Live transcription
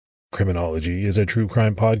Criminology is a true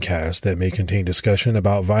crime podcast that may contain discussion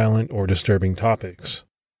about violent or disturbing topics.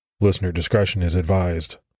 Listener discretion is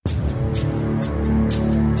advised.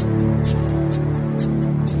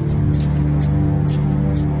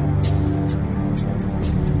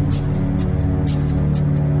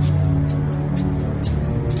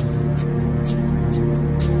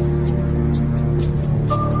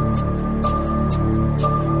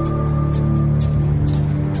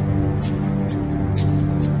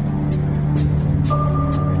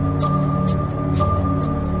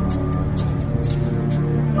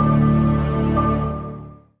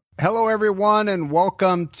 Everyone, and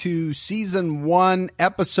welcome to Season 1,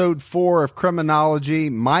 Episode 4 of Criminology.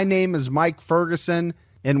 My name is Mike Ferguson,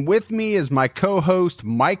 and with me is my co-host,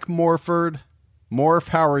 Mike Morford. Morph,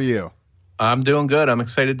 how are you? I'm doing good. I'm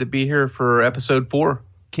excited to be here for Episode 4.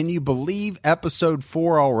 Can you believe Episode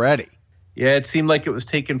 4 already? Yeah, it seemed like it was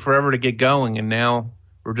taking forever to get going, and now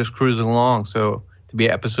we're just cruising along. So to be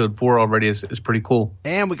at Episode 4 already is pretty cool.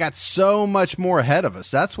 And we got so much more ahead of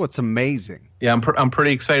us. That's what's amazing. Yeah, I'm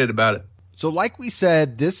pretty excited about it. So like we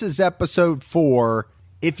said, this is Episode 4.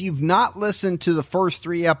 If you've not listened to the first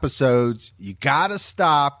 3 episodes, you gotta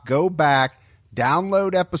stop, go back,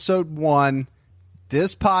 download Episode 1.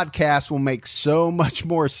 This podcast will make so much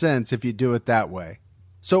more sense if you do it that way.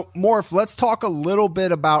 So, Morph, let's talk a little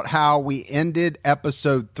bit about how we ended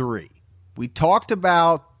Episode 3. We talked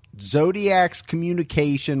about Zodiac's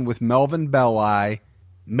communication with Melvin Belli,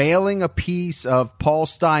 mailing a piece of Paul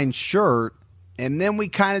Stine's shirt, and then we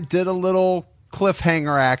kind of did a little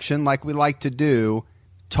cliffhanger action like we like to do,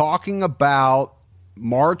 talking about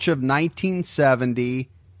March of 1970,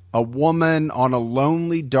 a woman on a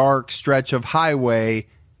lonely, dark stretch of highway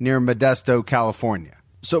near Modesto, California.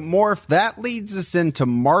 So, Morph, that leads us into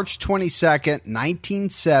March 22nd,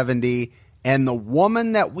 1970, and the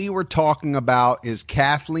woman that we were talking about is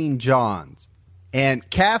Kathleen Johns. And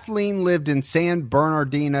Kathleen lived in San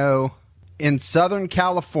Bernardino in Southern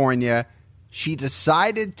California. She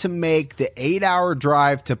decided to make the 8-hour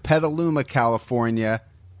drive to Petaluma, California,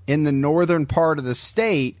 in the northern part of the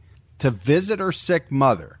state to visit her sick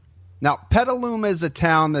mother. Now, Petaluma is a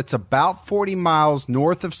town that's about 40 miles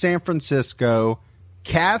north of San Francisco.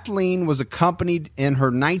 Kathleen was accompanied in her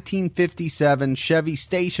 1957 Chevy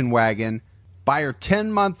station wagon by her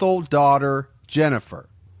 10-month-old daughter, Jennifer.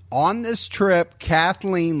 On this trip,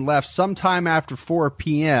 Kathleen left sometime after 4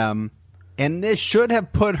 p.m., and this should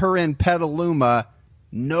have put her in Petaluma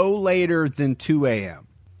no later than 2 a.m.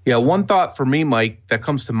 Yeah, one thought for me, Mike, that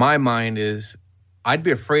comes to my mind is I'd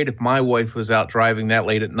be afraid if my wife was out driving that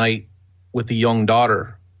late at night with a young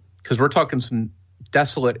daughter, because we're talking some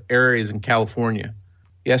desolate areas in California.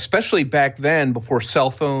 Yeah, especially back then before cell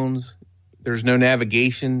phones, there's no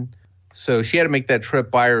navigation. So she had to make that trip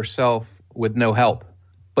by herself with no help.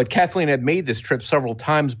 But Kathleen had made this trip several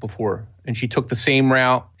times before, and she took the same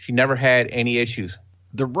route. She never had any issues.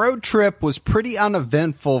 The road trip was pretty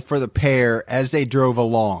uneventful for the pair as they drove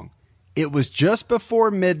along. It was just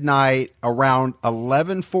before midnight, around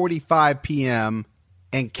 11:45 p.m.,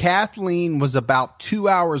 and Kathleen was about 2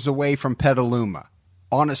 hours away from Petaluma.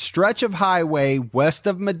 On a stretch of highway west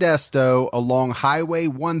of Modesto along Highway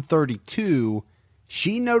 132,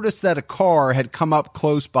 she noticed that a car had come up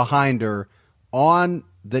close behind her on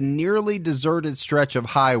the nearly deserted stretch of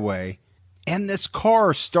highway, and this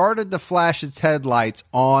car started to flash its headlights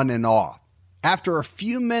on and off. After a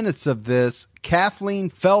few minutes of this, Kathleen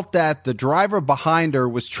felt that the driver behind her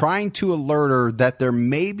was trying to alert her that there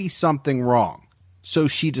may be something wrong. So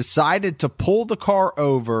she decided to pull the car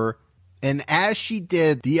over, and as she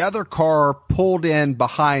did, the other car pulled in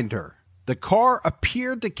behind her. The car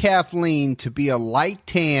appeared to Kathleen to be a light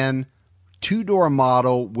tan, 2-door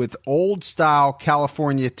model with old-style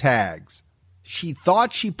California tags. She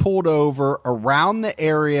thought she pulled over around the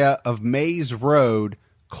area of Mays Road,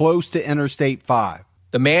 close to Interstate 5.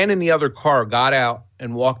 The man in the other car got out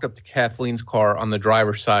and walked up to Kathleen's car on the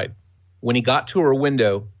driver's side. When he got to her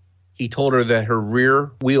window, he told her that her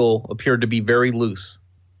rear wheel appeared to be very loose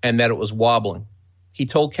and that it was wobbling. He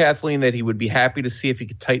told Kathleen that he would be happy to see if he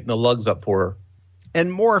could tighten the lugs up for her. And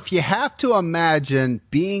Morph, you have to imagine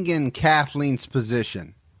being in Kathleen's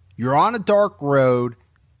position. You're on a dark road,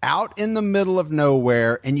 out in the middle of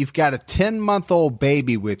nowhere, and you've got a 10-month-old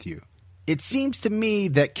baby with you. It seems to me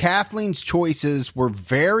that Kathleen's choices were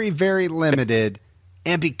very, very limited,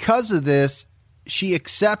 and because of this, she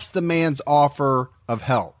accepts the man's offer of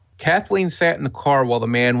help. Kathleen sat in the car while the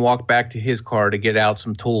man walked back to his car to get out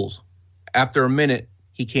some tools. After a minute,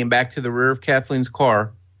 he came back to the rear of Kathleen's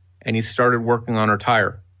car, and he started working on her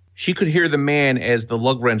tire. She could hear the man as the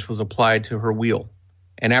lug wrench was applied to her wheel.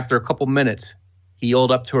 And after a couple minutes, He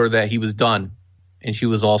yelled up to her that he was done, and she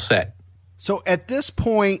was all set. So at this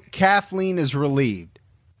point, Kathleen is relieved.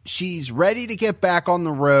 She's ready to get back on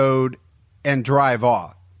the road and drive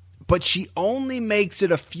off. But she only makes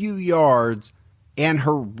it a few yards, and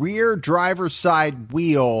her rear driver's side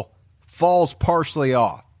wheel falls partially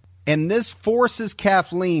off. And this forces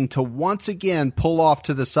Kathleen to once again pull off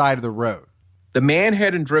to the side of the road. The man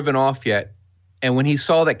hadn't driven off yet, and when he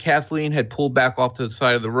saw that Kathleen had pulled back off to the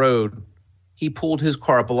side of the road, he pulled his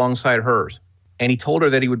car up alongside hers, and he told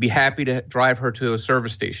her that he would be happy to drive her to a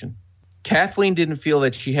service station. Kathleen didn't feel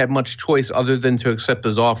that she had much choice other than to accept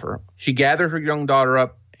his offer. She gathered her young daughter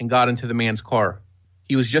up and got into the man's car.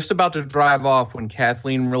 He was just about to drive off when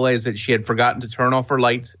Kathleen realized that she had forgotten to turn off her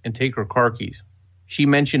lights and take her car keys. She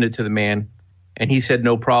mentioned it to the man, and he said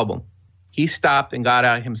no problem. He stopped and got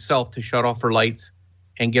out himself to shut off her lights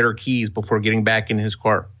and get her keys before getting back in his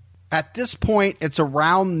car. At this point, it's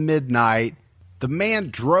around midnight. The man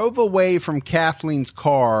drove away from Kathleen's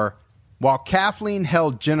car while Kathleen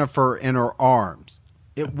held Jennifer in her arms.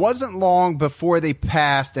 It wasn't long before they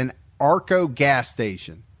passed an Arco gas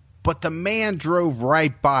station, but the man drove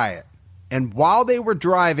right by it. And while they were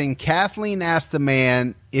driving, Kathleen asked the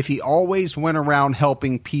man if he always went around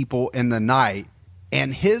helping people in the night,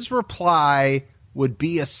 and his reply would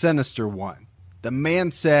be a sinister one. The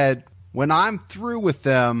man said, "When I'm through with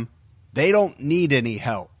them, they don't need any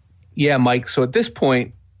help." Yeah, Mike. So at this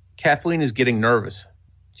point, Kathleen is getting nervous.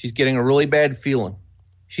 She's getting a really bad feeling.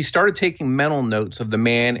 She started taking mental notes of the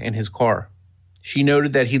man and his car. She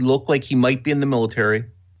noted that he looked like he might be in the military,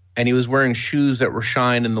 and he was wearing shoes that were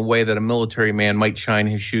shined in the way that a military man might shine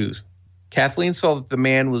his shoes. Kathleen saw that the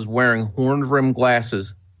man was wearing horn-rimmed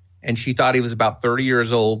glasses, and she thought he was about 30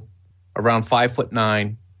 years old, around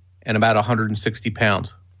 5'9", and about 160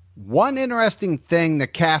 pounds. One interesting thing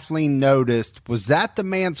that Kathleen noticed was that the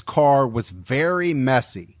man's car was very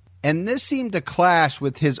messy, and this seemed to clash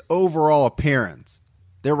with his overall appearance.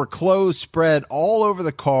 There were clothes spread all over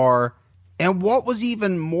the car, and what was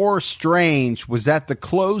even more strange was that the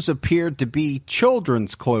clothes appeared to be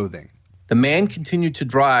children's clothing. The man continued to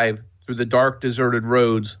drive through the dark, deserted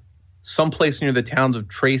roads, someplace near the towns of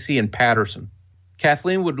Tracy and Patterson.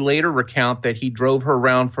 Kathleen would later recount that he drove her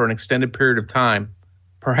around for an extended period of time,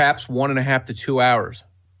 perhaps 1.5 to 2 hours,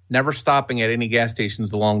 never stopping at any gas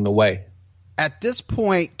stations along the way. At this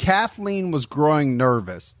point, Kathleen was growing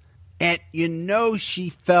nervous, and she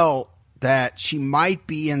felt that she might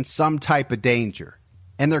be in some type of danger.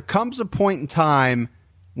 And there comes a point in time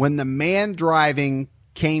when the man driving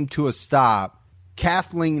came to a stop.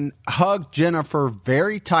 Kathleen hugged Jennifer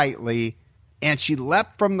very tightly, and she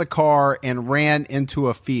leapt from the car and ran into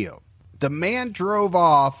a field. The man drove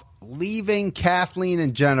off, leaving Kathleen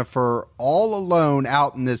and Jennifer all alone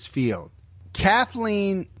out in this field.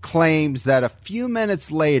 Kathleen claims that a few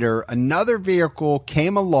minutes later, another vehicle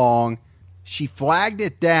came along. She flagged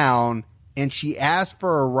it down, and she asked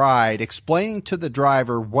for a ride, explaining to the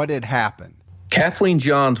driver what had happened. Kathleen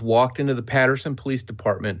Johns walked into the Patterson Police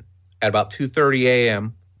Department at about 2:30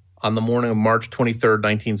 a.m. on the morning of March 23,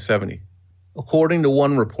 1970. According to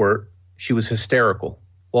one report, she was hysterical.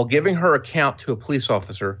 While giving her account to a police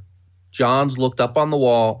officer, Johns looked up on the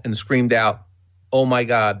wall and screamed out, "Oh my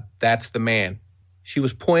God, that's the man." She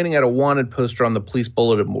was pointing at a wanted poster on the police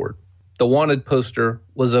bulletin board. The wanted poster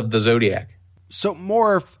was of the Zodiac. So,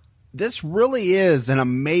 Morph, this really is an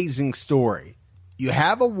amazing story. You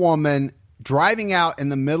have a woman driving out in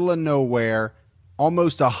the middle of nowhere,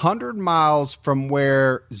 almost 100 miles from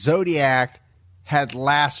where Zodiac had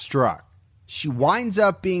last struck. She winds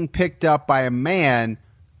up being picked up by a man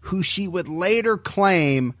who she would later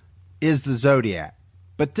claim is the Zodiac.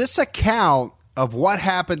 But this account of what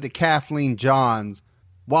happened to Kathleen Johns,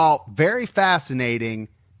 while very fascinating,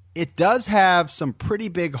 it does have some pretty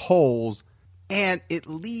big holes, and it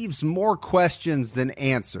leaves more questions than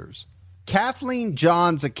answers. Kathleen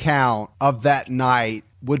Johns' account of that night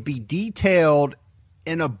would be detailed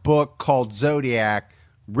in a book called Zodiac,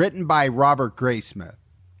 written by Robert Graysmith.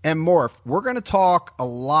 And Morph, we're going to talk a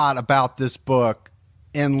lot about this book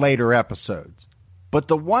in later episodes. But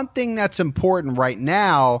the one thing that's important right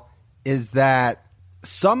now is that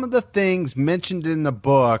some of the things mentioned in the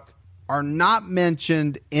book are not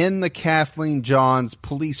mentioned in the Kathleen Johns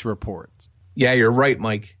police reports. Yeah, you're right,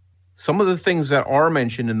 Mike. Some of the things that are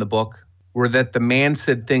mentioned in the book were that the man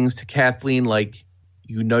said things to Kathleen like,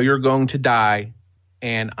 "You know you're going to die,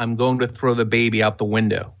 and I'm going to throw the baby out the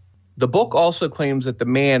window." The book also claims that the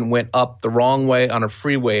man went up the wrong way on a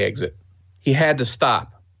freeway exit. He had to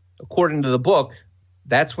stop. According to the book,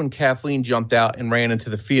 that's when Kathleen jumped out and ran into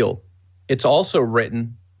the field. It's also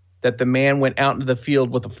written that the man went out into the field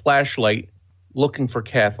with a flashlight looking for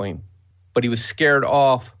Kathleen, but he was scared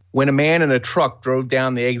off when a man in a truck drove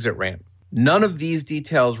down the exit ramp. None of these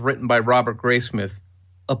details written by Robert Graysmith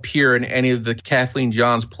appear in any of the Kathleen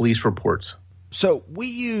Johns police reports. So we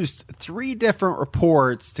used 3 different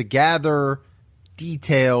reports to gather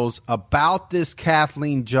details about this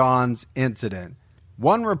Kathleen Johns incident.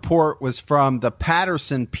 One report was from the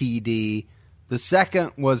Patterson PD. The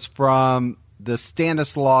second was from the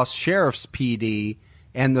Stanislaus Sheriff's PD.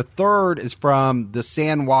 And the third is from the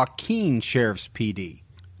San Joaquin Sheriff's PD.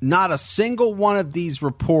 Not a single one of these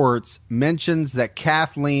reports mentions that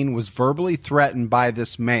Kathleen was verbally threatened by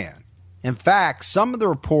this man. In fact, some of the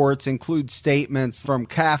reports include statements from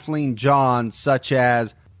Kathleen Johns such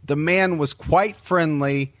as, the man was quite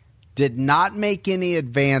friendly, did not make any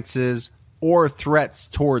advances or threats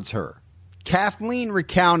towards her. Kathleen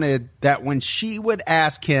recounted that when she would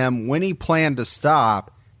ask him when he planned to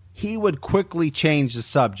stop, he would quickly change the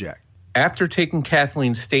subject. After taking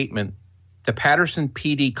Kathleen's statement, the Patterson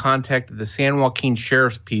PD contacted the San Joaquin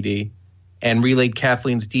Sheriff's PD and relayed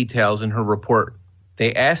Kathleen's details in her report.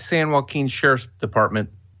 They asked San Joaquin Sheriff's Department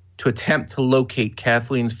to attempt to locate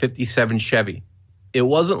Kathleen's 57 Chevy. It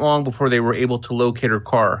wasn't long before they were able to locate her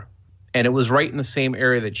car, and it was right in the same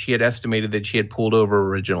area that she had estimated that she had pulled over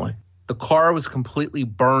originally. The car was completely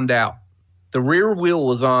burned out. The rear wheel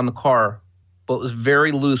was on the car, but was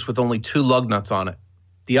very loose with only 2 lug nuts on it.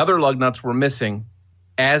 The other lug nuts were missing,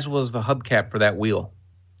 as was the hubcap for that wheel.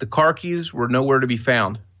 The car keys were nowhere to be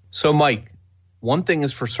found. So, Mike, one thing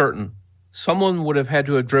is for certain. Someone would have had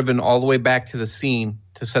to have driven all the way back to the scene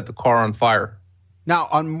to set the car on fire. Now,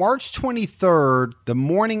 on March 23rd, the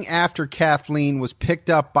morning after Kathleen was picked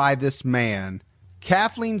up by this man,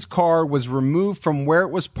 Kathleen's car was removed from where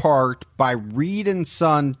it was parked by Reed &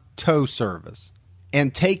 Son Tow Service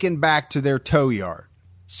and taken back to their tow yard.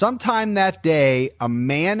 Sometime that day, a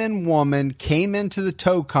man and woman came into the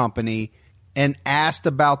tow company and asked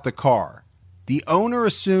about the car. The owner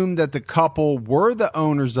assumed that the couple were the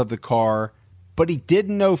owners of the car, but he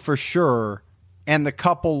didn't know for sure, and the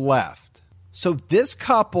couple left. So this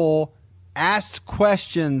couple asked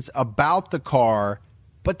questions about the car,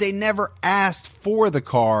 but they never asked for the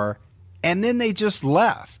car, and then they just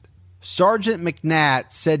left. Sergeant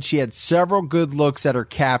McNatt said she had several good looks at her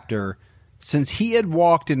captor since he had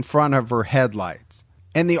walked in front of her headlights.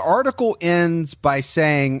 And the article ends by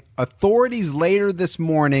saying, authorities later this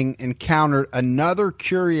morning encountered another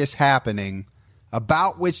curious happening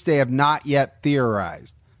about which they have not yet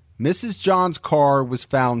theorized. Mrs. Johns' car was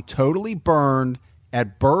found totally burned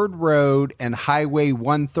at Bird Road and Highway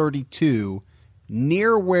 132,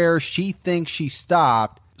 near where she thinks she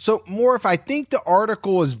stopped. So, Morph, I think the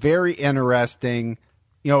article is very interesting.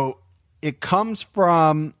 You know, it comes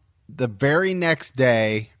from the very next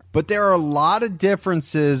day, but there are a lot of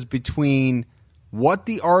differences between what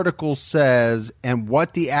the article says and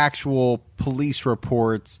what the actual police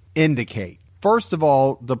reports indicate. First of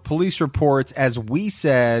all, the police reports, as we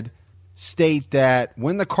said, state that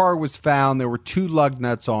when the car was found, there were 2 lug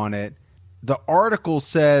nuts on it. The article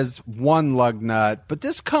says 1 lug nut, but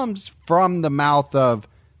this comes from the mouth of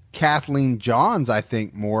Kathleen Johns, I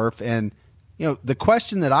think, Morph. And, you know, the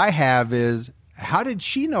question that I have is, how did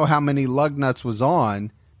she know how many lug nuts was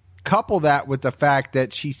on? Couple that with the fact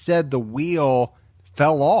that she said the wheel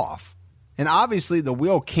fell off. And obviously the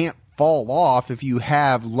wheel can't fall off if you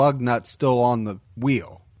have lug nuts still on the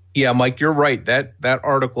wheel. Yeah, Mike, you're right. That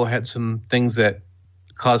article had some things that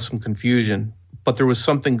caused some confusion, but there was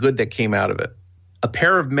something good that came out of it. A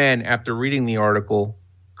pair of men, after reading the article,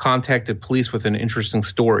 contacted police with an interesting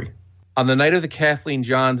story. On the night of the Kathleen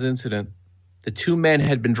Johns incident, the 2 men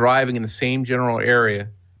had been driving in the same general area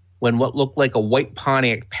when what looked like a white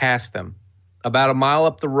Pontiac passed them. About a mile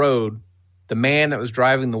up the road, the man that was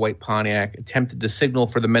driving the white Pontiac attempted to signal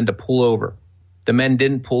for the men to pull over. The men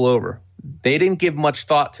didn't pull over. They didn't give much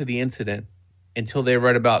thought to the incident until they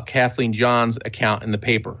read about Kathleen Johns' account in the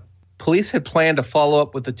paper. Police had planned to follow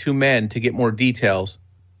up with the 2 men to get more details,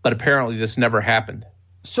 but apparently this never happened.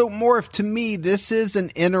 So, Morph, to me, this is an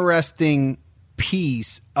interesting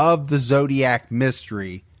piece of the Zodiac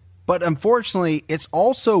mystery, but unfortunately, it's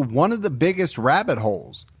also one of the biggest rabbit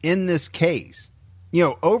holes in this case. You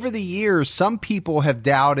know, over the years, some people have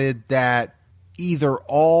doubted that either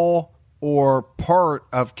all or part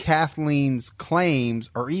of Kathleen's claims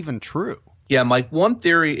are even true. Yeah, Mike, one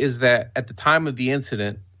theory is that at the time of the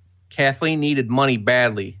incident, Kathleen needed money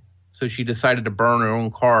badly, so she decided to burn her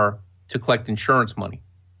own car to collect insurance money.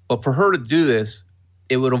 But for her to do this,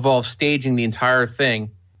 it would involve staging the entire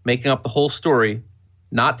thing, making up the whole story,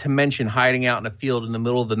 not to mention hiding out in a field in the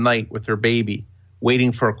middle of the night with her baby,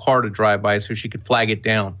 waiting for a car to drive by so she could flag it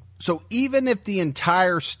down. So even if the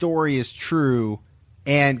entire story is true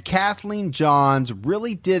and Kathleen Johns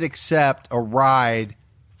really did accept a ride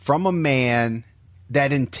from a man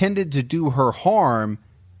that intended to do her harm,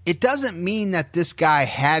 it doesn't mean that this guy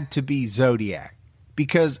had to be Zodiac,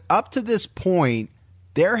 because up to this point,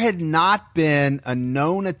 there had not been a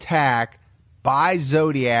known attack by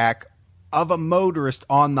Zodiac of a motorist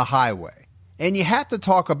on the highway. And you have to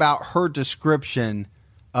talk about her description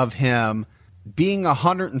of him being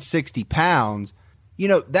 160 pounds. You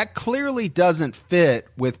know, that clearly doesn't fit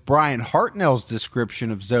with Brian Hartnell's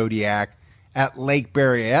description of Zodiac at Lake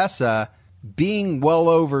Berryessa being well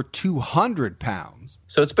over 200 pounds.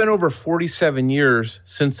 So it's been over 47 years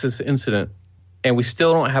since this incident, and we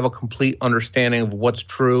still don't have a complete understanding of what's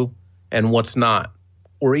true and what's not,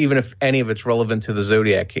 or even if any of it's relevant to the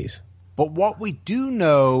Zodiac case. But what we do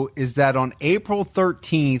know is that on April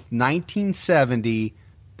 13th, 1970,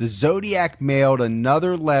 the Zodiac mailed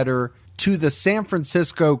another letter to the San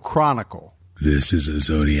Francisco Chronicle. This is a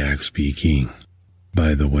Zodiac speaking.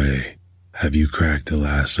 By the way, have you cracked the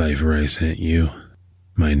last cipher I sent you?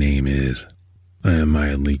 My name is. I am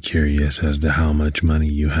mildly curious as to how much money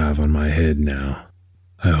you have on my head now.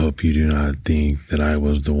 I hope you do not think that I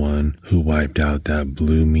was the one who wiped out that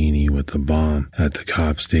blue meanie with the bomb at the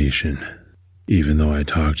cop station, even though I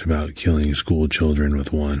talked about killing school children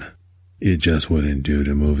with one. It just wouldn't do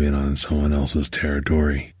to move in on someone else's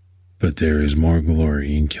territory. But there is more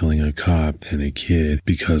glory in killing a cop than a kid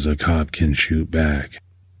because a cop can shoot back.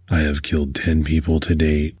 I have killed 10 people to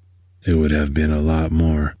date. It would have been a lot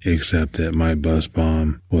more, except that my bus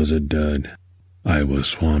bomb was a dud. I was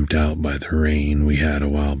swamped out by the rain we had a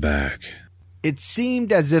while back. It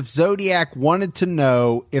seemed as if Zodiac wanted to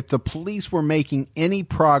know if the police were making any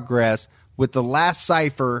progress with the last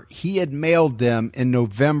cipher he had mailed them in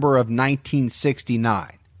November of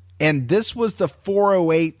 1969. And this was the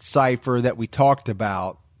 408 cipher that we talked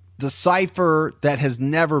about, the cipher that has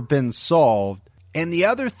never been solved. And the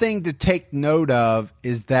other thing to take note of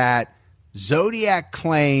is that Zodiac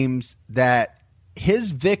claims that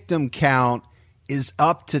his victim count is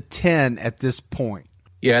up to 10 at this point.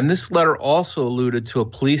 Yeah, and this letter also alluded to a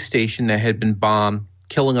police station that had been bombed,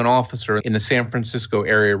 killing an officer in the San Francisco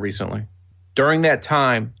area recently. During that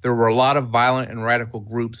time, there were a lot of violent and radical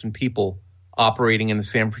groups and people operating in the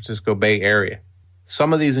San Francisco Bay Area.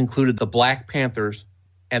 Some of these included the Black Panthers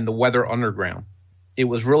and the Weather Underground. It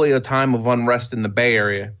was really a time of unrest in the Bay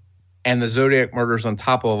Area, and the Zodiac murders on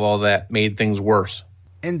top of all that made things worse.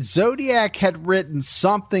 And Zodiac had written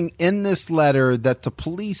something in this letter that the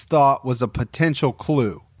police thought was a potential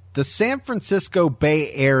clue. The San Francisco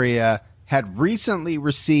Bay Area had recently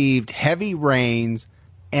received heavy rains,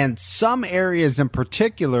 and some areas in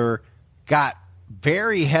particular got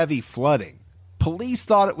very heavy flooding. Police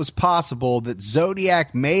thought it was possible that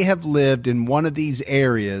Zodiac may have lived in one of these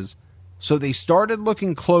areas, so they started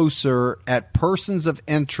looking closer at persons of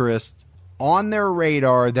interest on their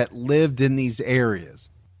radar that lived in these areas.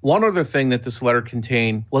 One other thing that this letter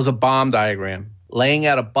contained was a bomb diagram laying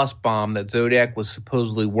out a bus bomb that Zodiac was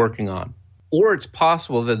supposedly working on. Or it's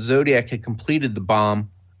possible that Zodiac had completed the bomb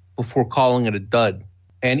before calling it a dud.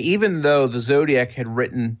 And even though the Zodiac had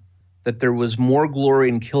written that there was more glory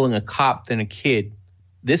in killing a cop than a kid,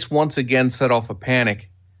 this once again set off a panic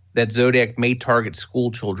that Zodiac may target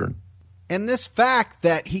school children. And this fact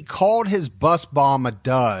that he called his bus bomb a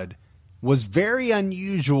dud was very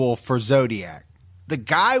unusual for Zodiac. The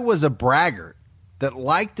guy was a braggart that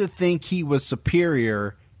liked to think he was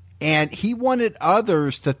superior, and he wanted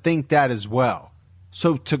others to think that as well.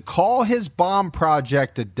 So to call his bomb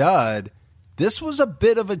project a dud, this was a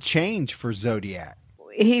bit of a change for Zodiac.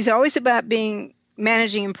 He's always about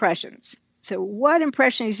managing impressions. So what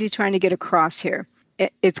impression is he trying to get across here?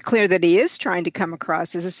 It's clear that he is trying to come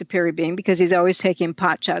across as a superior being because he's always taking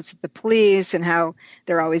pot shots at the police and how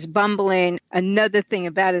they're always bumbling. Another thing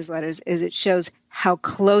about his letters is it shows how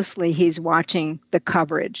closely he's watching the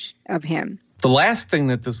coverage of him. The last thing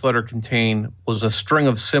that this letter contained was a string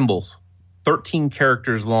of symbols, 13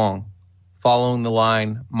 characters long, following the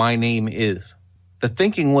line, "My name is." The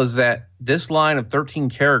thinking was that this line of 13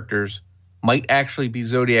 characters might actually be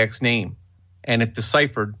Zodiac's name, and if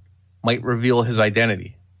deciphered, might reveal his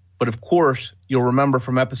identity. But of course, you'll remember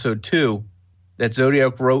from episode 2 that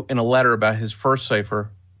Zodiac wrote in a letter about his first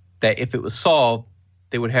cipher that if it was solved,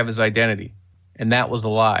 they would have his identity. And that was a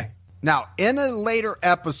lie. Now, in a later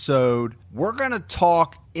episode, we're going to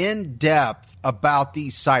talk in depth about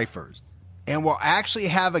these ciphers. And we'll actually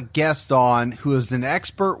have a guest on who is an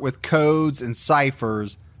expert with codes and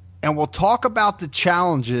ciphers. And we'll talk about the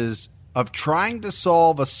challenges of trying to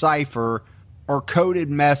solve a cipher or coded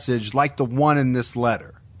message like the one in this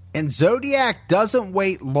letter. And Zodiac doesn't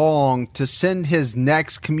wait long to send his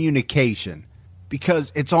next communication,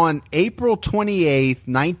 because it's on April 28th,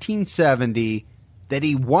 1970, that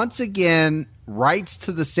he once again writes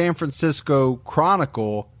to the San Francisco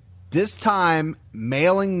Chronicle, this time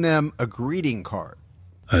mailing them a greeting card.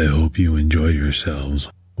 I hope you enjoy yourselves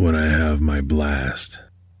when I have my blast.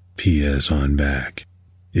 P.S. on back.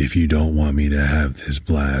 If you don't want me to have this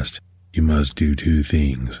blast, you must do 2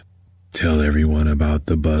 things. Tell everyone about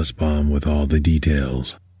the bus bomb with all the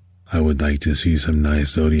details. I would like to see some nice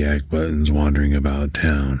Zodiac buttons wandering about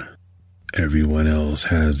town. Everyone else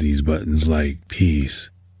has these buttons like peace,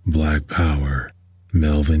 black power,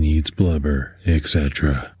 Melvin eats blubber,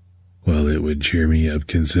 etc. Well, it would cheer me up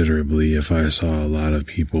considerably if I saw a lot of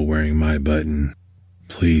people wearing my button.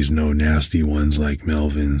 Please, no nasty ones like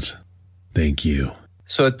Melvin's. Thank you.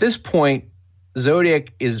 So at this point,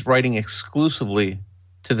 Zodiac is writing exclusively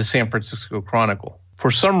to the San Francisco Chronicle.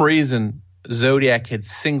 For some reason, Zodiac had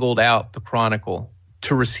singled out the Chronicle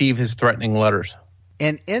to receive his threatening letters.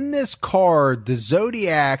 And in this card, the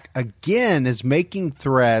Zodiac again is making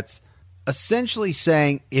threats, essentially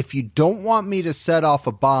saying, if you don't want me to set off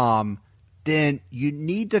a bomb, then you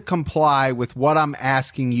need to comply with what I'm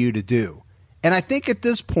asking you to do. And I think at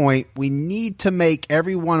this point, we need to make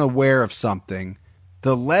everyone aware of something.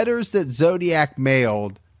 The letters that Zodiac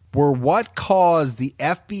mailed were what caused the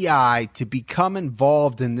FBI to become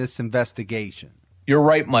involved in this investigation. You're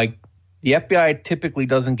right, Mike. The FBI typically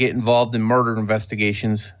doesn't get involved in murder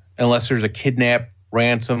investigations unless there's a kidnap,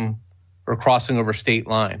 ransom, or crossing over state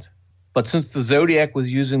lines. But since the Zodiac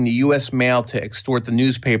was using the U.S. mail to extort the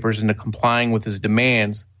newspapers into complying with his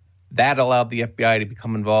demands, that allowed the FBI to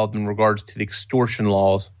become involved in regards to the extortion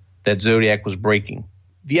laws that Zodiac was breaking.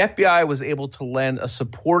 The FBI was able to lend a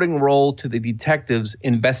supporting role to the detectives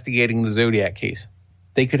investigating the Zodiac case.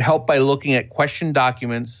 They could help by looking at questioned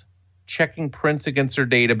documents, checking prints against their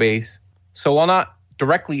database. So while not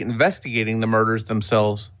directly investigating the murders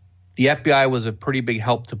themselves, the FBI was a pretty big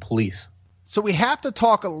help to police. So we have to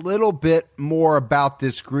talk a little bit more about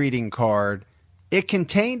this greeting card. It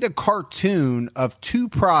contained a cartoon of 2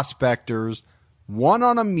 prospectors, one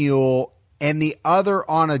on a mule and the other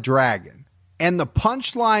on a dragon. And the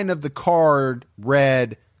punchline of the card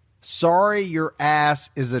read, "Sorry your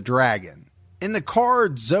ass is a dragon." In the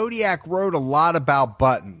card, Zodiac wrote a lot about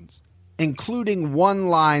buttons, including one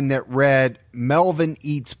line that read, "Melvin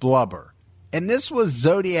eats blubber." And this was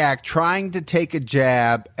Zodiac trying to take a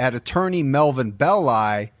jab at attorney Melvin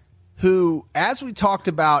Belli, who, as we talked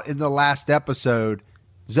about in the last episode,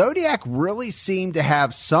 Zodiac really seemed to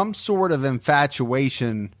have some sort of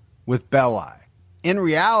infatuation with Belli. In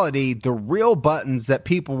reality, the real buttons that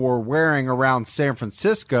people were wearing around San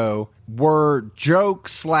Francisco were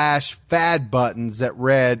joke/fad buttons that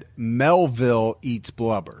read, "Melville eats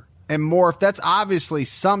blubber." And Morph, that's obviously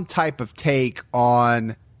some type of take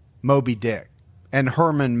on Moby Dick and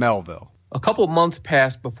Herman Melville. A couple months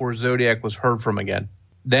passed before Zodiac was heard from again.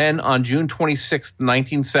 Then, on June 26,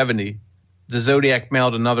 1970, the Zodiac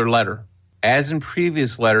mailed another letter. As in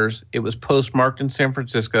previous letters, it was postmarked in San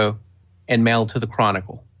Francisco and mailed to the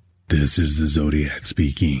Chronicle. This is the Zodiac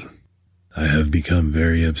speaking. I have become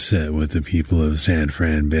very upset with the people of San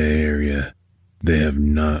Fran Bay Area. They have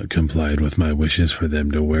not complied with my wishes for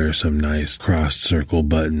them to wear some nice crossed circle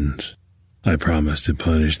buttons. I promised to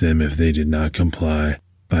punish them if they did not comply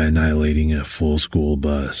by annihilating a full school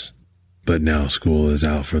bus. But now school is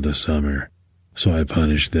out for the summer, so I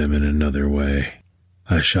punished them in another way.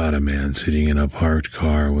 I shot a man sitting in a parked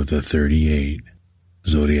car with a .38.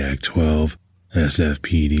 Zodiac 12,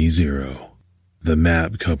 SFPD 0. The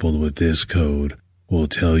map coupled with this code will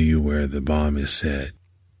tell you where the bomb is set.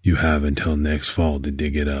 You have until next fall to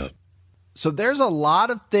dig it up. So there's a lot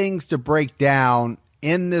of things to break down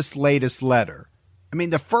in this latest letter. I mean,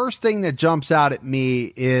 the first thing that jumps out at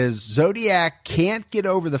me is Zodiac can't get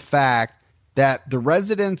over the fact that the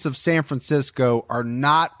residents of San Francisco are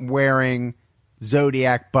not wearing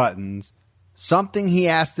Zodiac buttons, something he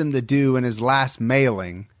asked them to do in his last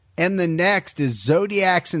mailing. And the next is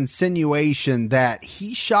Zodiac's insinuation that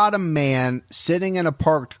he shot a man sitting in a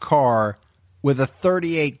parked car with a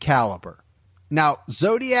 .38 caliber. Now,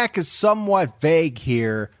 Zodiac is somewhat vague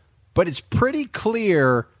here, but it's pretty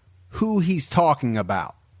clear who he's talking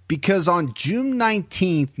about. Because on June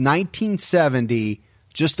 19th, 1970,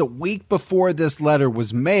 just a week before this letter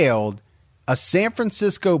was mailed, a San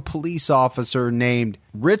Francisco police officer named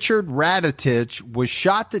Richard Raditich was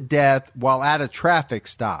shot to death while at a traffic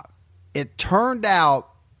stop. It turned out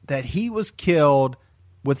that he was killed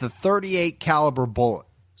with a .38 caliber bullet.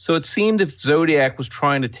 So it seemed if Zodiac was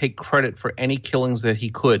trying to take credit for any killings that he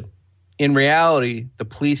could. In reality, the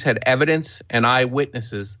police had evidence and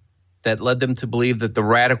eyewitnesses that led them to believe that the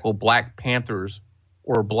radical Black Panthers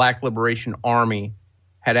or Black Liberation Army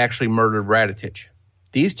had actually murdered Radetich.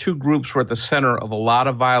 These two groups were at the center of a lot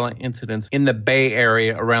of violent incidents in the Bay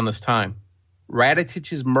Area around this time.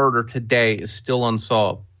 Radetich's murder today is still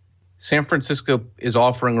unsolved. San Francisco is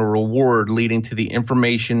offering a reward leading to the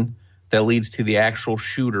information that leads to the actual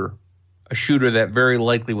shooter, a shooter that very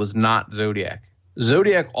likely was not Zodiac.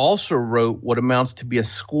 Zodiac also wrote what amounts to be a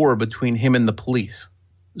score between him and the police.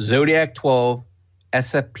 Zodiac 12,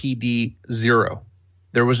 SFPD 0.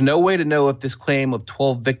 There was no way to know if this claim of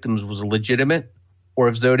 12 victims was legitimate or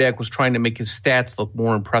if Zodiac was trying to make his stats look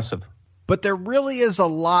more impressive. But there really is a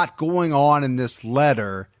lot going on in this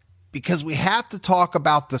letter because we have to talk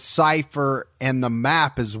about the cipher and the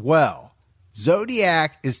map as well.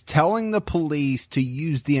 Zodiac is telling the police to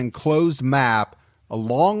use the enclosed map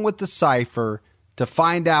along with the cipher to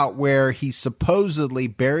find out where he supposedly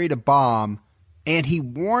buried a bomb, and he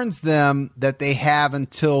warns them that they have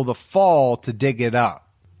until the fall to dig it up.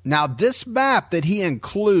 Now, this map that he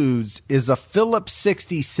includes is a Phillips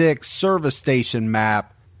 66 service station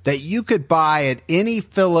map that you could buy at any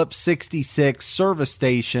Phillips 66 service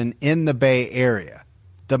station in the Bay Area.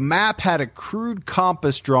 The map had a crude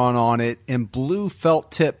compass drawn on it in blue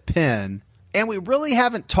felt tip pen, and we really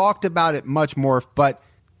haven't talked about it much more, but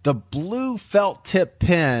the blue felt tip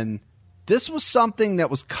pen, this was something that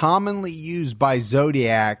was commonly used by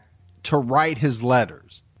Zodiac to write his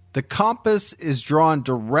letters. The compass is drawn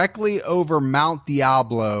directly over Mount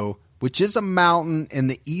Diablo, which is a mountain in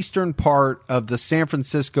the eastern part of the San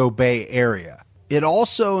Francisco Bay Area. It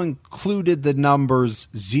also included the numbers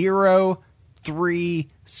 0, 3,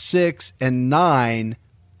 6, and 9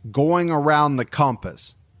 going around the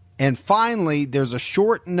compass. And finally, there's a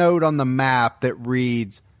short note on the map that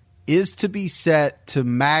reads, "Is to be set to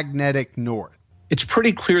magnetic north." It's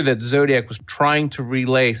pretty clear that Zodiac was trying to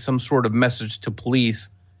relay some sort of message to police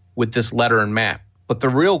with this letter and map. But the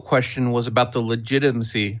real question was about the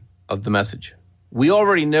legitimacy of the message. We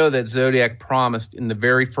already know that Zodiac promised in the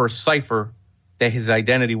very first cipher that his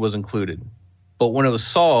identity was included. But when it was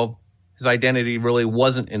solved, his identity really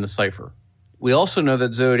wasn't in the cipher. We also know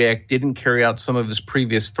that Zodiac didn't carry out some of his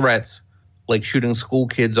previous threats, like shooting school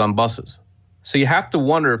kids on buses. So you have to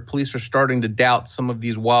wonder if police are starting to doubt some of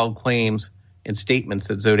these wild claims and statements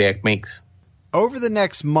that Zodiac makes. Over the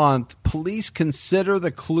next month, police consider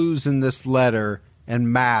the clues in this letter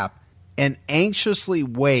and map and anxiously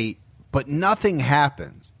wait, but nothing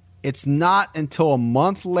happens. It's not until a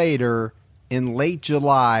month later, in late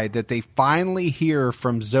July, that they finally hear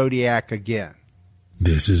from Zodiac again.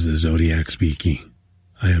 This is the Zodiac speaking.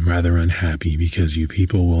 I am rather unhappy because you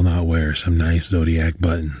people will not wear some nice Zodiac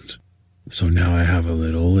buttons. So now I have a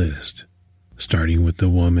little list, starting with the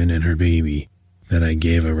woman and her baby that I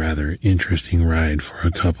gave a rather interesting ride for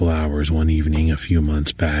a couple hours one evening a few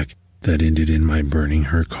months back that ended in my burning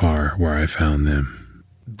her car where I found them.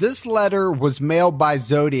 This letter was mailed by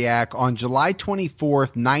Zodiac on July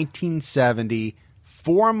 24th, 1970,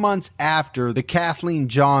 4 months after the Kathleen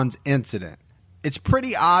Johns incident. It's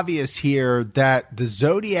pretty obvious here that the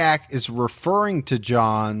Zodiac is referring to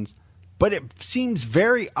Johns, but it seems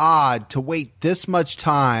very odd to wait this much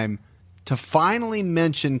time to finally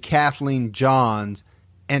mention Kathleen Johns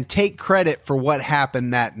and take credit for what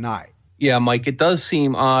happened that night. Yeah, Mike, it does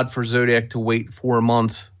seem odd for Zodiac to wait 4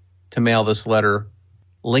 months to mail this letter,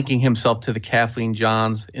 linking himself to the Kathleen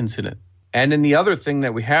Johns incident. And then the other thing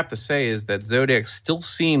that we have to say is that Zodiac still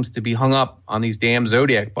seems to be hung up on these damn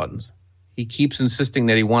Zodiac buttons. He keeps insisting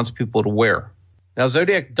that he wants people to wear. Now,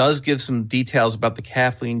 Zodiac does give some details about the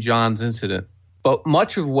Kathleen Johns incident, but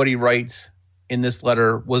much of what he writes in this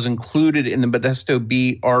letter was included in the Modesto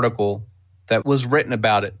Bee article that was written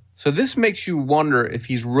about it. So this makes you wonder if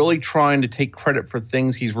he's really trying to take credit for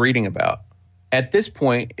things he's reading about. At this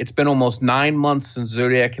point, it's been almost 9 months since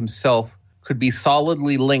Zodiac himself could be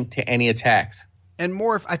solidly linked to any attacks. And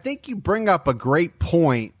Morph, I think you bring up a great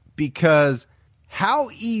point, because how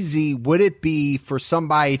easy would it be for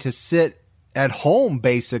somebody to sit at home,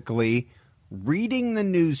 basically, reading the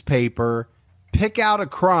newspaper, pick out a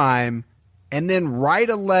crime, and then write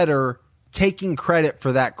a letter taking credit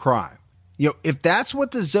for that crime? You know, if that's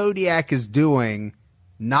what the Zodiac is doing,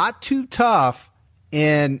 not too tough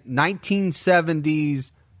in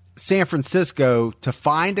 1970s San Francisco to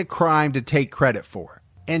find a crime to take credit for.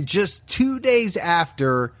 And just 2 days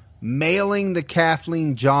after mailing the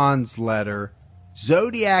Kathleen Johns letter,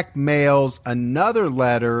 Zodiac mails another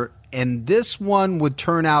letter, and this one would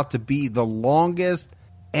turn out to be the longest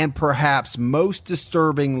and perhaps most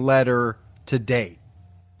disturbing letter to date.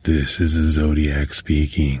 This is the Zodiac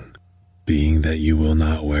speaking. being that you will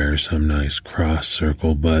not wear some nice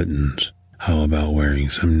cross-circle buttons. How about wearing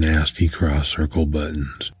some nasty cross-circle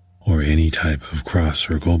buttons, or any type of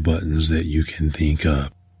cross-circle buttons that you can think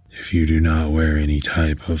of? If you do not wear any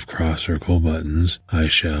type of cross-circle buttons, I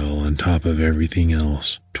shall, on top of everything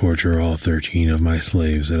else, torture all 13 of my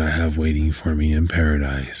slaves that I have waiting for me in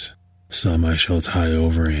paradise. Some I shall tie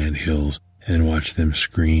over anthills and watch them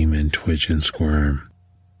scream and twitch and squirm.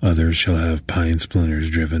 Others shall have pine splinters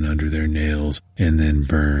driven under their nails and then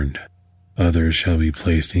burned. Others shall be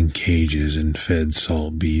placed in cages and fed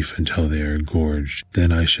salt beef until they are gorged.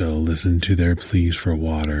 Then I shall listen to their pleas for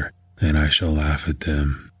water, and I shall laugh at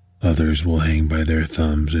them. Others will hang by their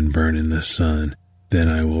thumbs and burn in the sun. Then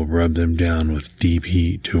I will rub them down with deep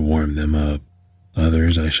heat to warm them up.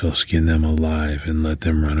 Others I shall skin them alive and let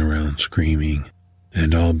them run around screaming.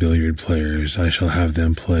 And all billiard players I shall have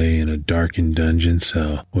them play in a darkened dungeon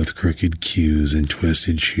cell with crooked cues and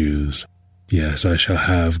twisted shoes. Yes, I shall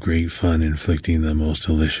have great fun inflicting the most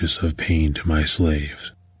delicious of pain to my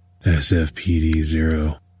slaves.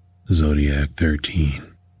 SFPD-0, Zodiac 13.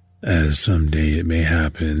 As someday it may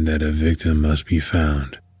happen that a victim must be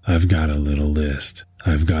found, I've got a little list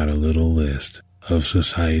of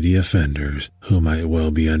society offenders who might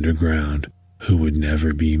well be underground, who would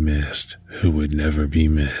never be missed.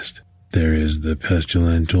 There is the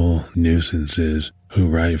pestilential nuisances who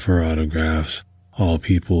write for autographs, all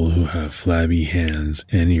people who have flabby hands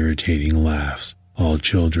and irritating laughs, all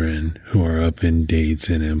children who are up in dates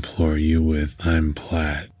and implore you with "I'm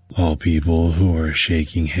Platt," all people who are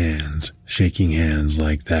shaking hands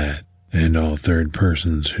like that, and all third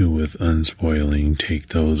persons who with unspoiling take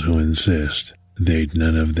those who insist. They'd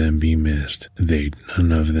none of them be missed.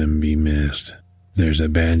 There's a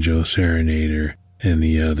banjo serenader and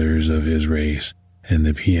the others of his race, and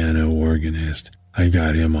the piano organist. I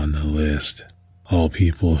got him on the list. All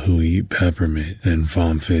people who eat peppermint and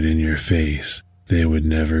vomit in your face. They would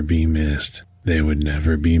never be missed.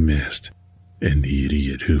 And the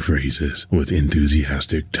idiot who phrases with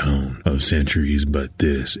enthusiastic tone of centuries but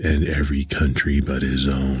this and every country but his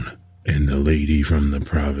own. And the lady from the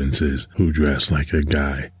provinces who dress like a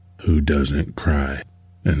guy who doesn't cry.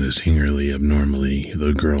 And the singularly abnormally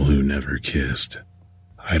the girl who never kissed.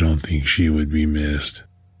 I don't think she would be missed.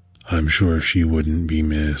 I'm sure she wouldn't be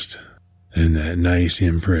missed. And that nice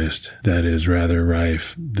imprist that is rather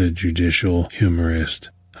rife, the judicial humorist,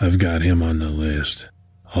 I've got him on the list.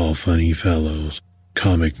 All funny fellows,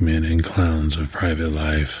 comic men and clowns of private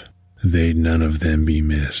life. They'd none of them be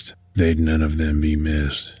missed.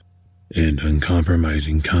 And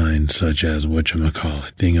uncompromising kind such as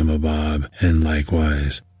whatchamacallit, thingamabob, and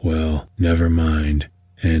likewise, well, never mind,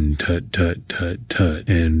 and tut,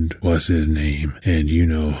 and what's his name, and you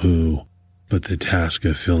know who. But the task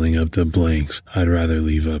of filling up the blanks I'd rather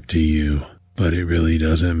leave up to you. But it really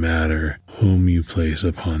doesn't matter whom you place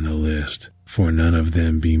upon the list, for none of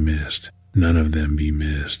them be missed.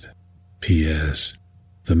 P.S.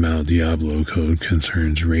 The Mount Diablo code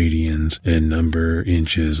concerns radians and number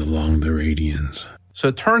inches along the radians. So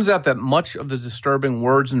it turns out that much of the disturbing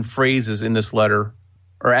words and phrases in this letter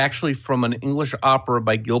are actually from an English opera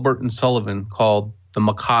by Gilbert and Sullivan called The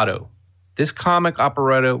Mikado. This comic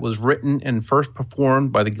operetta was written and first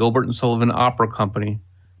performed by the Gilbert and Sullivan Opera Company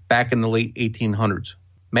back in the late 1800s.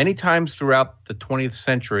 Many times throughout the 20th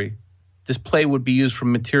century, this play would be used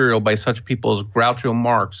from material by such people as Groucho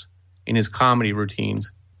Marx in his comedy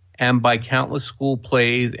routines, and by countless school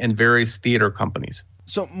plays and various theater companies.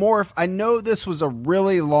 So, Morph, I know this was a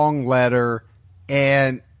really long letter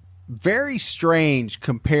and very strange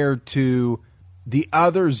compared to the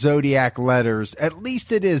other Zodiac letters, at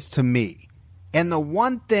least it is to me. And the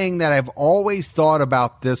one thing that I've always thought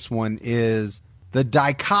about this one is the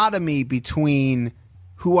dichotomy between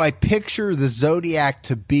who I picture the Zodiac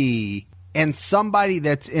to be and somebody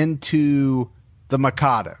that's into the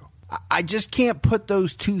Mikado. I just can't put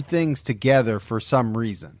those two things together for some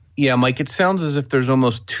reason. Yeah, Mike, it sounds as if there's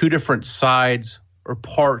almost two different sides or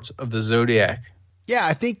parts of the Zodiac. Yeah,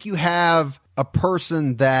 I think you have a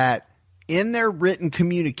person that in their written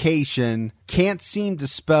communication can't seem to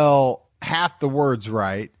spell half the words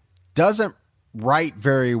right, doesn't write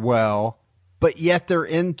very well, but yet they're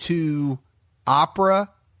into opera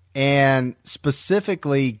and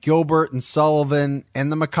specifically Gilbert and Sullivan and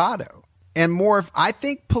the Mikado. And more, I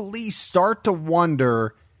think police start to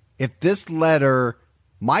wonder if this letter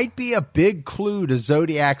might be a big clue to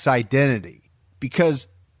Zodiac's identity, because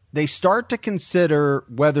they start to consider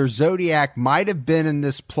whether Zodiac might have been in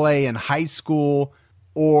this play in high school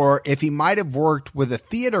or if he might have worked with a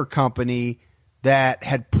theater company that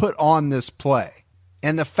had put on this play.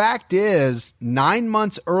 And the fact is, 9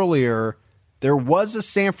 months earlier, there was a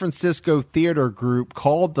San Francisco theater group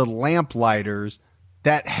called the Lamplighters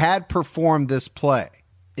that had performed this play.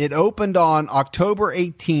 It opened on October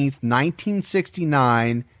 18th,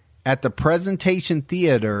 1969 at the Presentation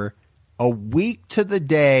Theater, a week to the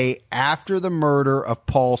day after the murder of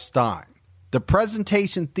Paul Stine. The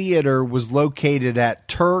Presentation Theater was located at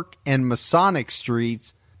Turk and Masonic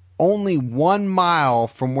Streets, only 1 mile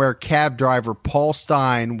from where cab driver Paul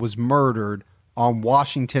Stine was murdered on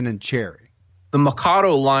Washington and Cherry. The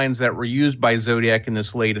Mikado lines that were used by Zodiac in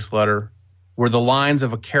this latest letter were the lines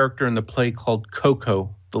of a character in the play called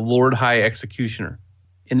Coco, the Lord High Executioner.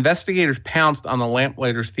 Investigators pounced on the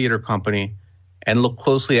Lamplighters Theater Company and looked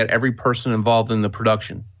closely at every person involved in the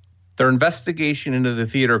production. Their investigation into the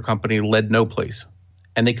theater company led no place,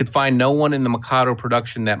 and they could find no one in the Mikado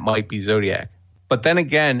production that might be Zodiac. But then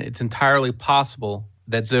again, it's entirely possible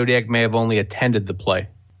that Zodiac may have only attended the play.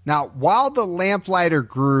 Now, while the Lamplighter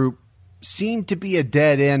group seemed to be a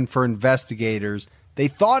dead end for investigators, they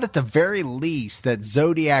thought at the very least that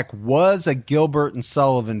Zodiac was a Gilbert and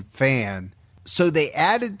Sullivan fan, so they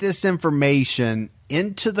added this information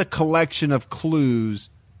into the collection of clues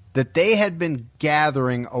that they had been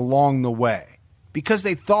gathering along the way, because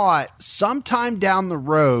they thought sometime down the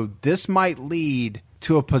road this might lead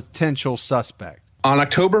to a potential suspect. On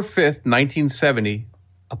October 5th, 1970,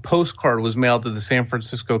 a postcard was mailed to the San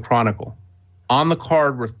Francisco Chronicle. On the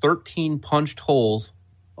card were 13 punched holes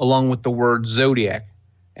along with the word Zodiac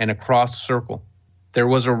and a crossed circle. There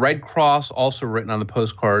was a red cross also written on the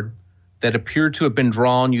postcard that appeared to have been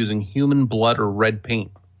drawn using human blood or red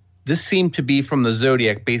paint. This seemed to be from the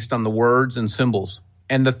Zodiac based on the words and symbols,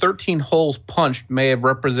 and the 13 holes punched may have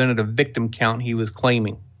represented a victim count he was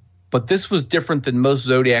claiming. But this was different than most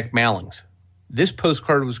Zodiac mailings. This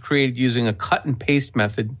postcard was created using a cut and paste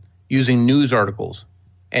method using news articles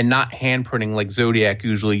and not handprinting like Zodiac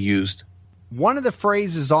usually used. One of the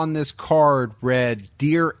phrases on this card read,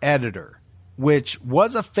 "Dear Editor," which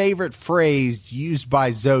was a favorite phrase used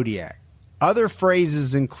by Zodiac. Other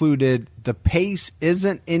phrases included, "The pace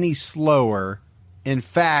isn't any slower. In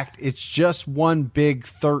fact, it's just one big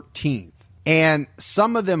 13th. And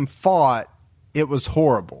some of them thought it was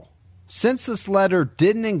horrible. Since this letter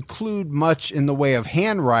didn't include much in the way of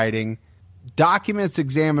handwriting, documents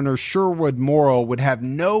examiner Sherwood Morrill would have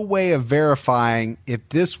no way of verifying if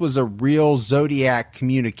this was a real Zodiac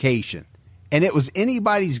communication, and it was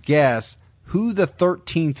anybody's guess who the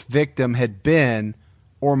 13th victim had been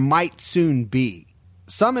or might soon be.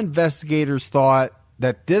 Some investigators thought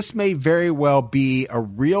that this may very well be a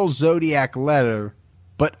real Zodiac letter,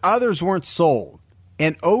 but others weren't sold,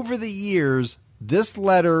 and over the years, this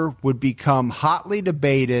letter would become hotly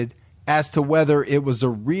debated as to whether it was a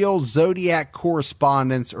real Zodiac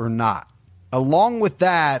correspondence or not. Along with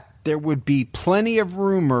that, there would be plenty of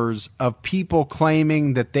rumors of people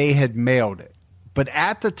claiming that they had mailed it. But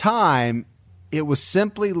at the time, it was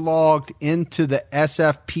simply logged into the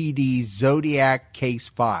SFPD Zodiac case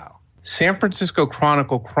file. San Francisco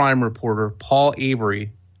Chronicle crime reporter Paul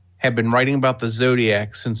Avery had been writing about the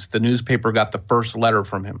Zodiac since the newspaper got the first letter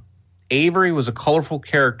from him. Avery was a colorful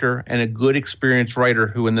character and a good experienced writer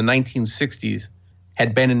who in the 1960s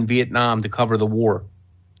had been in Vietnam to cover the war.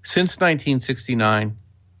 Since 1969,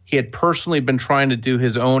 he had personally been trying to do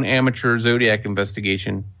his own amateur Zodiac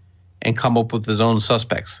investigation and come up with his own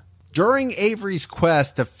suspects. During Avery's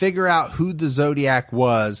quest to figure out who the Zodiac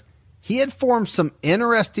was, he had formed some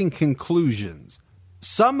interesting conclusions.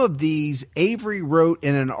 Some of these Avery wrote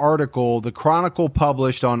in an article the Chronicle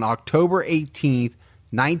published on October 18th,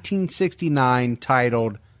 1969,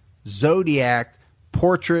 titled Zodiac,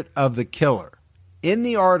 Portrait of the Killer. In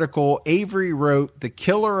the article, Avery wrote, "The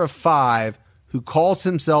killer of 5, who calls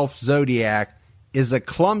himself Zodiac, is a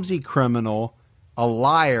clumsy criminal, a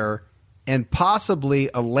liar, and possibly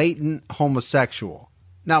a latent homosexual."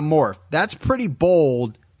 Now, Morph, that's pretty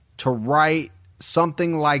bold to write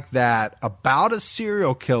something like that about a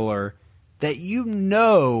serial killer that you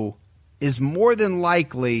know is more than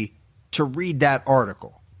likely to read that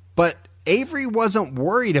article. But Avery wasn't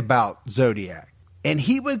worried about Zodiac, and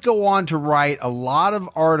he would go on to write a lot of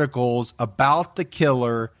articles about the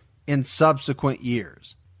killer in subsequent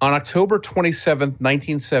years. On October 27th,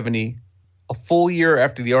 1970, a full year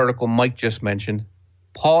after the article Mike just mentioned,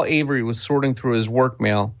 Paul Avery was sorting through his work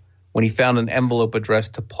mail when he found an envelope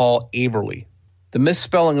addressed to Paul Averly. The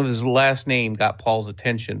misspelling of his last name got Paul's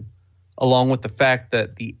attention, along with the fact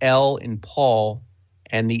that the L in Paul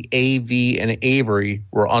and the AV in Avery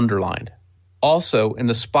were underlined. Also, in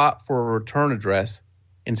the spot for a return address,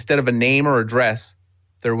 instead of a name or address,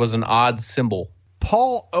 there was an odd symbol.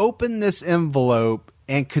 Paul opened this envelope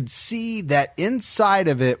and could see that inside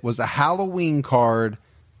of it was a Halloween card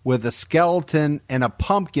with a skeleton and a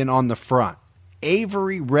pumpkin on the front.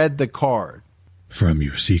 Avery read the card. From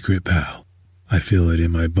your secret pal. I feel it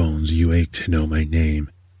in my bones you ache to know my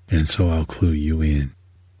name, and so I'll clue you in.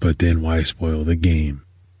 But then why spoil the game?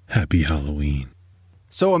 Happy Halloween.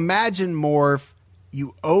 So imagine, Morph,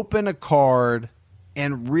 you open a card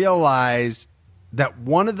and realize that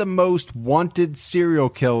one of the most wanted serial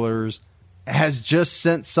killers has just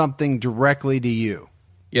sent something directly to you.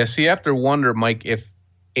 Yeah, so you have to wonder, Mike, if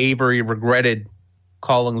Avery regretted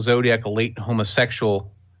calling Zodiac a latent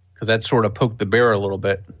homosexual, because that sort of poked the bear a little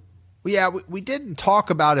bit. Well, yeah, we didn't talk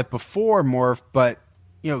about it before, Morph, but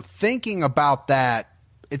thinking about that,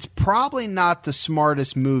 it's probably not the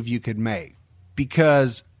smartest move you could make,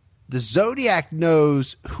 because the Zodiac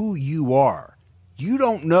knows who you are. You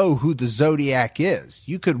don't know who the Zodiac is.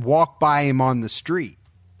 You could walk by him on the street.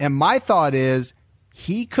 And my thought is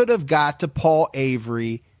he could have got to Paul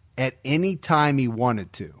Avery at any time he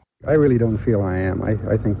wanted to. I really don't feel I am.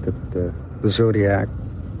 I think that the Zodiac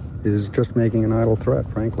is just making an idle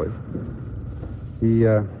threat, frankly. He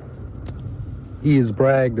has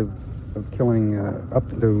bragged of killing up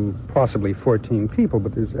to possibly 14 people,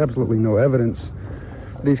 but there's absolutely no evidence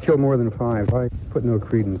that he's killed more than 5. I put no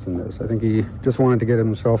credence in this. I think he just wanted to get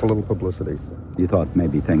himself a little publicity. You thought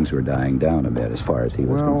maybe things were dying down a bit as far as he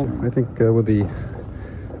was concerned? Well, I think with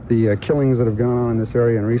the killings that have gone on in this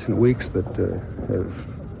area in recent weeks that have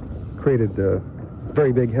created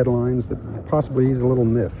very big headlines, that possibly he's a little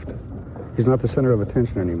miffed. He's not the center of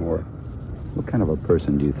attention anymore. What kind of a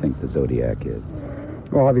person do you think the Zodiac is?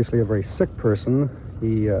 Well, obviously a very sick person.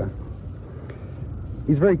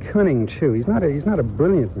 He's very cunning too. He's not a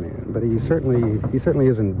brilliant man, but he certainly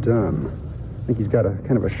isn't dumb. I think he's got a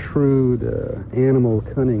kind of a shrewd animal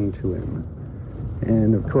cunning to him.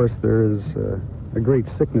 And of course there is a great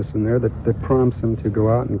sickness in there that prompts him to go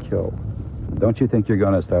out and kill. Don't you think you're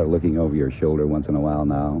going to start looking over your shoulder once in a while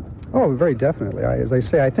now? Oh, very definitely. As I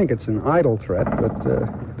say, I think it's an idle threat, but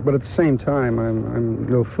at the same time, I'm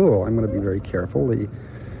no fool. I'm going to be very careful.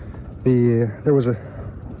 There was a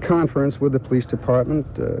conference with the police department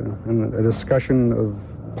and a discussion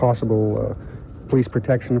of possible police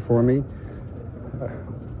protection for me.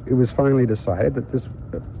 It was finally decided that this,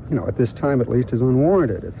 at this time at least, is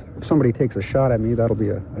unwarranted. If somebody takes a shot at me, that'll be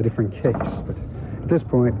a different case. But at this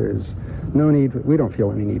point, there's no need. We don't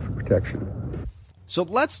feel any need for protection. So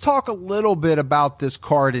let's talk a little bit about this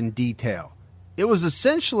card in detail. It was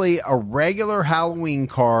essentially a regular Halloween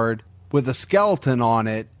card with a skeleton on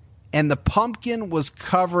it, and the pumpkin was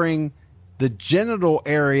covering the genital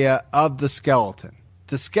area of the skeleton.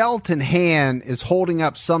 The skeleton hand is holding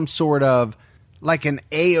up some sort of like an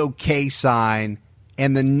A-OK sign,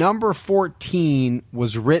 and the number 14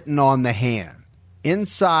 was written on the hand.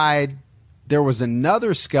 Inside, there was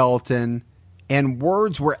another skeleton, and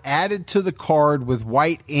words were added to the card with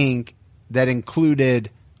white ink that included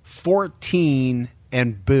 14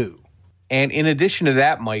 and boo. And in addition to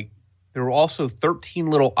that, Mike, there were also 13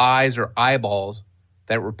 little eyes or eyeballs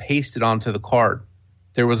that were pasted onto the card.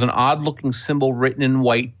 There was an odd-looking symbol written in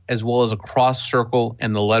white, as well as a cross circle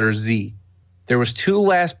and the letter Z. There was 2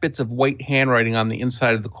 last bits of white handwriting on the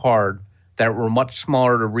inside of the card that were much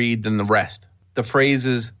smaller to read than the rest. The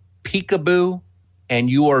phrases peekaboo and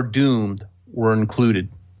you are doomed were included.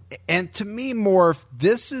 And to me, Morph,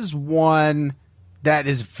 this is one that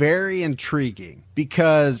is very intriguing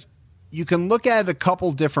because you can look at it a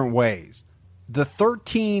couple different ways. The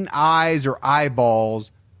 13 eyes or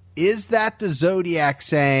eyeballs, is that the Zodiac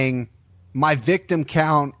saying, my victim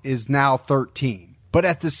count is now 13? But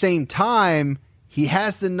at the same time, he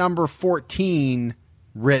has the number 14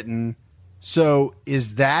 written. So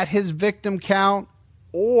is that his victim count?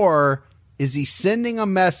 Or is he sending a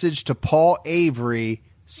message to Paul Avery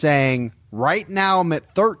saying, right now I'm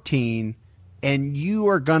at 13 and you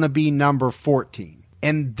are going to be number 14?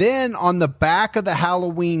 And then on the back of the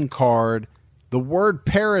Halloween card, the word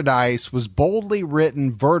paradise was boldly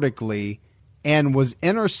written vertically and was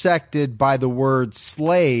intersected by the word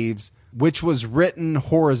slaves, which was written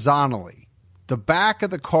horizontally. The back of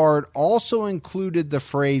the card also included the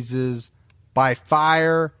phrases by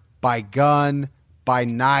fire, by gun, by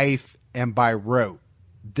knife, and by rope.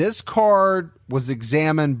 This card was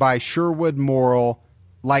examined by Sherwood Morrill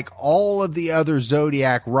like all of the other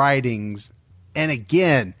Zodiac writings, and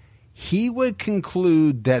again, he would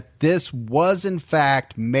conclude that this was in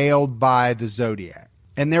fact mailed by the Zodiac.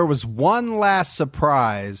 And there was one last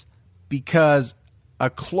surprise, because a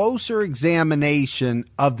closer examination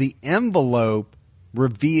of the envelope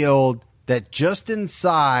revealed that just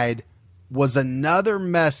inside was another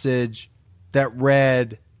message that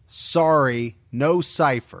read, "Sorry, no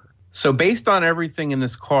cipher." So based on everything in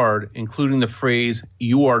this card, including the phrase,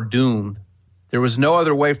 "You are doomed," there was no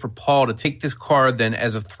other way for Paul to take this card than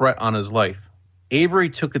as a threat on his life. Avery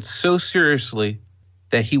took it so seriously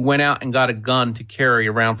that he went out and got a gun to carry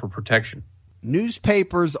around for protection.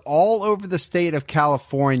 Newspapers all over the state of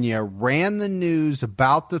California ran the news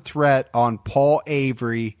about the threat on Paul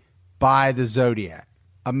Avery by the Zodiac.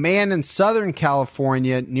 A man in Southern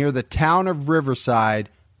California near the town of Riverside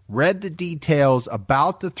read the details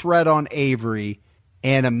about the threat on Avery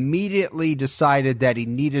and immediately decided that he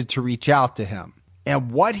needed to reach out to him.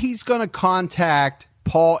 And what he's going to contact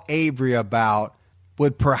Paul Avery about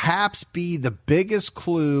would perhaps be the biggest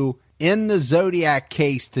clue in the Zodiac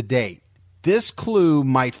case to date. This clue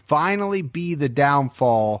might finally be the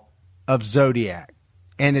downfall of Zodiac,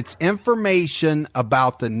 and it's information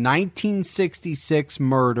about the 1966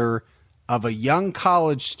 murder of a young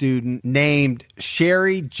college student named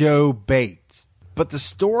Sherry Jo Bates. But the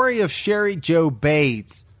story of Sherry Jo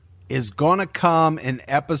Bates is going to come in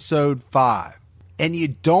episode 5, and you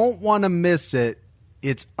don't want to miss it.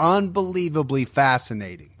 It's unbelievably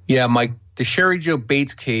fascinating. Yeah, Mike, the Sherry Jo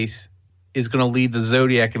Bates case is going to lead the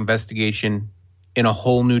Zodiac investigation in a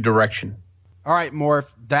whole new direction. All right,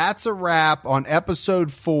 Morph, that's a wrap on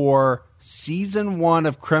episode 4, season 1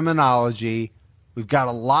 of Criminology. We've got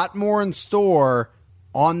a lot more in store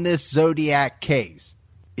on this Zodiac case.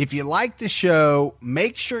 If you like the show,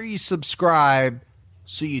 make sure you subscribe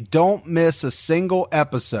so you don't miss a single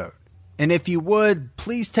episode. And if you would,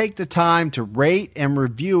 please take the time to rate and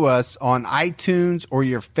review us on iTunes or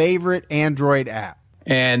your favorite Android app.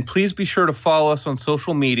 And please be sure to follow us on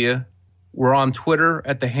social media. We're on Twitter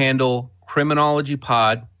at the handle Criminology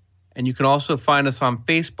Pod, and you can also find us on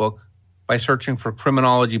Facebook by searching for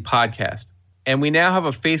Criminology Podcast. And we now have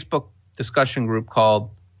a Facebook discussion group called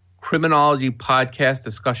Criminology Podcast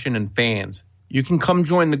Discussion and Fans. You can come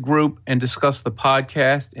join the group and discuss the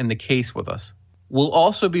podcast and the case with us. We'll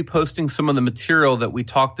also be posting some of the material that we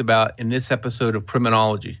talked about in this episode of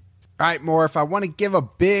Criminology. All right, Morph, I want to give a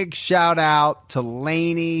big shout out to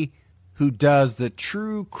Lainey, who does the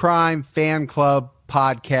True Crime Fan Club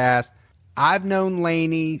podcast. I've known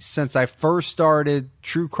Lainey since I first started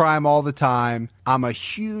True Crime All the Time. I'm a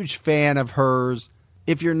huge fan of hers.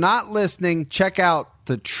 If you're not listening, check out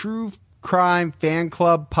the True Crime Fan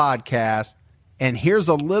Club podcast. And here's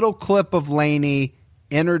a little clip of Lainey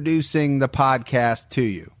introducing the podcast to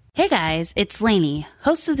you. Hey guys, it's Lainey,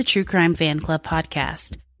 host of the True Crime Fan Club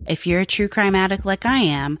podcast. If you're a true crime addict like I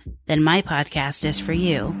am, then my podcast is for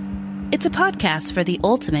you. It's a podcast for the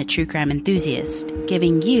ultimate true crime enthusiast,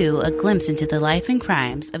 giving you a glimpse into the life and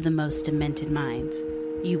crimes of the most demented minds.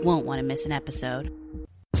 You won't want to miss an episode.